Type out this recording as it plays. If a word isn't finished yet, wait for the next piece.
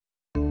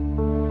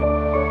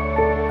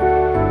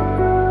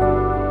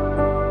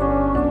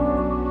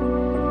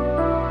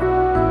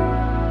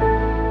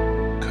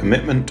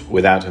Commitment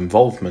without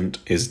involvement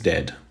is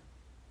dead.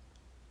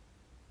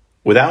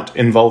 Without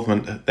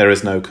involvement, there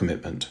is no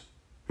commitment.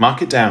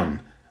 Mark it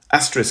down,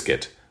 asterisk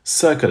it,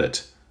 circle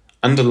it,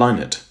 underline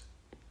it.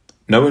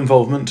 No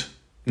involvement,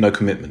 no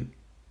commitment,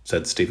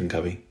 said Stephen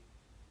Covey.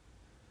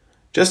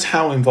 Just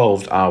how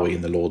involved are we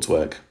in the Lord's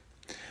work?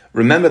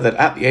 Remember that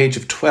at the age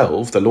of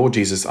 12, the Lord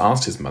Jesus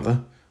asked his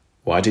mother,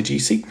 "Why did ye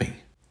seek me?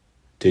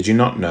 Did you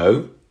not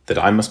know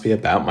that I must be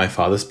about my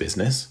Father's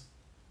business?"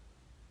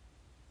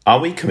 Are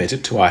we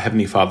committed to our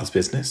Heavenly Father's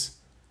business?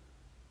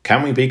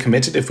 Can we be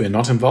committed if we are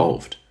not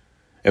involved?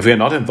 If we are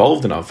not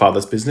involved in our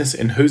Father's business,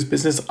 in whose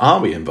business are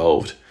we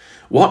involved?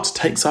 What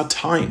takes our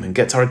time and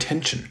gets our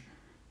attention?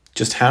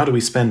 Just how do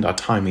we spend our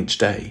time each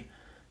day,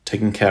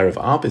 taking care of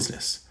our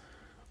business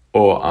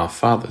or our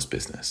Father's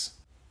business?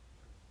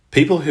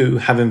 People who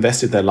have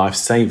invested their life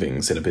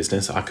savings in a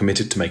business are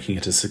committed to making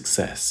it a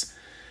success.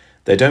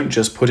 They don't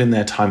just put in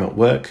their time at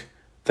work,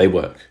 they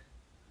work.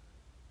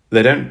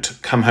 They don't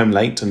come home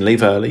late and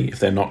leave early if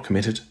they're not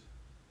committed.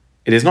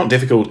 It is not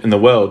difficult in the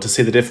world to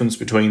see the difference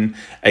between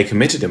a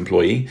committed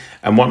employee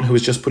and one who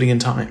is just putting in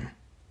time.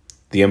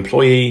 The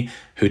employee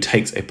who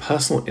takes a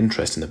personal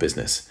interest in the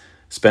business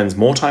spends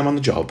more time on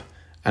the job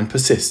and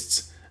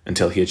persists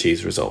until he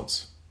achieves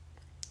results.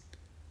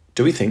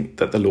 Do we think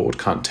that the Lord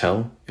can't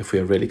tell if we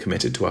are really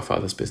committed to our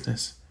Father's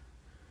business?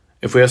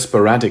 If we are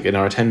sporadic in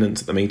our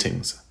attendance at the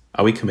meetings,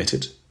 are we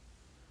committed?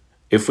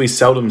 If we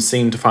seldom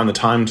seem to find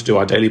the time to do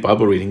our daily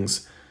Bible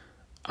readings,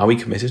 are we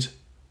committed?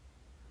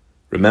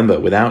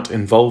 Remember, without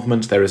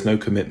involvement there is no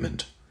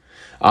commitment.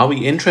 Are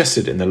we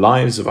interested in the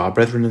lives of our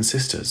brethren and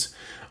sisters,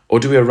 or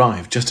do we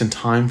arrive just in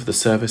time for the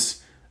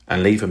service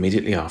and leave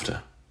immediately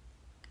after?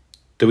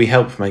 Do we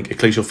help make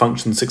ecclesial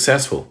functions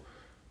successful,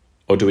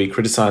 or do we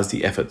criticize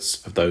the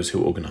efforts of those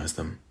who organize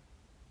them?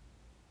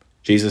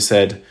 Jesus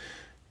said,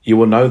 "You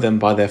will know them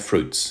by their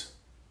fruits.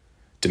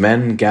 Do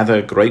men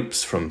gather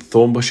grapes from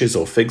thorn bushes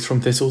or figs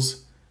from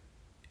thistles?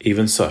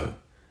 Even so,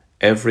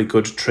 every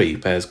good tree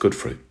bears good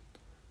fruit,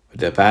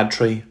 but a bad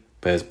tree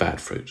bears bad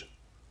fruit.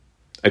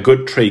 A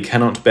good tree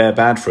cannot bear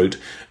bad fruit,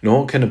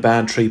 nor can a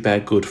bad tree bear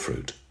good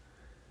fruit.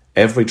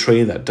 Every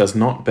tree that does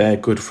not bear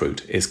good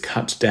fruit is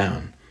cut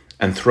down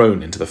and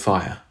thrown into the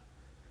fire.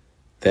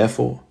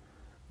 Therefore,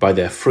 by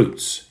their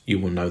fruits you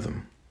will know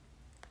them."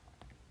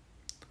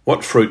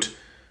 What fruit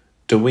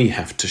do we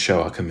have to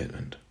show our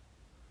commitment?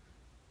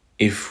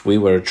 If we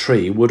were a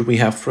tree, would we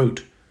have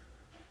fruit,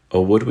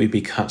 or would we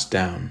be cut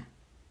down?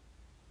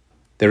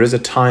 There is a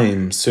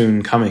time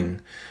soon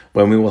coming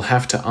when we will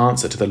have to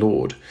answer to the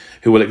Lord,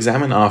 who will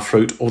examine our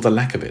fruit or the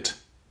lack of it.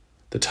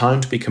 The time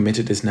to be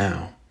committed is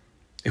now.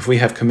 If we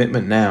have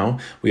commitment now,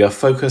 we are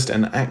focused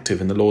and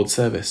active in the Lord's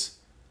service.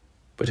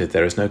 But if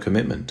there is no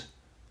commitment,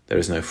 there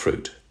is no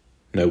fruit,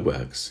 no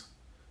works.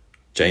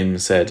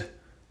 James said,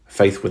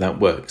 "Faith without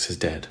works is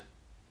dead."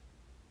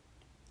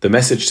 The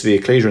message to the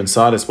ecclesia in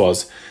Sardis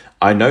was,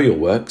 "I know your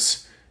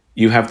works.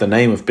 You have the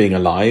name of being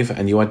alive,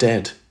 and you are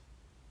dead."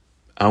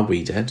 Are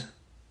we dead?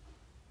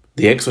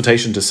 The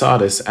exhortation to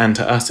Sardis and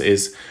to us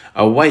is,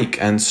 "Awake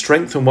and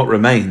strengthen what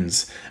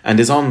remains,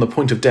 and is on the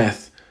point of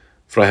death,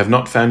 for I have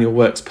not found your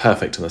works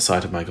perfect in the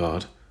sight of my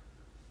God.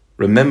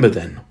 Remember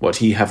then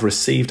what ye have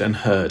received and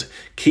heard.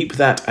 Keep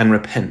that and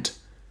repent.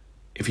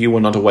 If you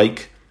will not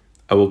awake,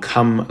 I will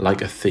come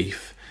like a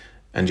thief,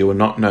 and you will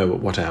not know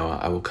at what hour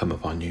I will come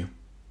upon you."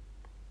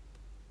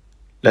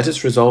 Let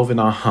us resolve in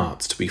our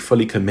hearts to be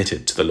fully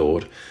committed to the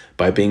Lord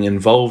by being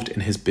involved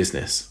in his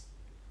business.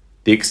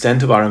 The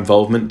extent of our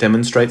involvement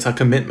demonstrates our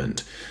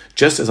commitment,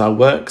 just as our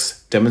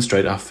works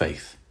demonstrate our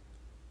faith.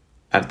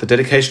 At the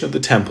dedication of the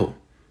temple,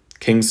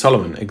 King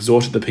Solomon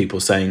exhorted the people,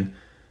 saying,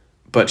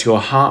 "But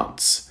your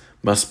hearts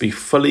must be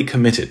fully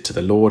committed to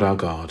the Lord our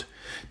God,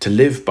 to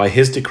live by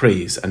his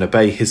decrees and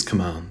obey his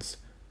commands."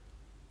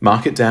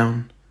 Mark it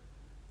down,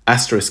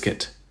 asterisk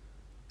it,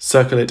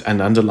 circle it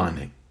and underline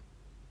it,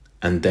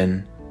 and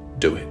then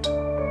do it.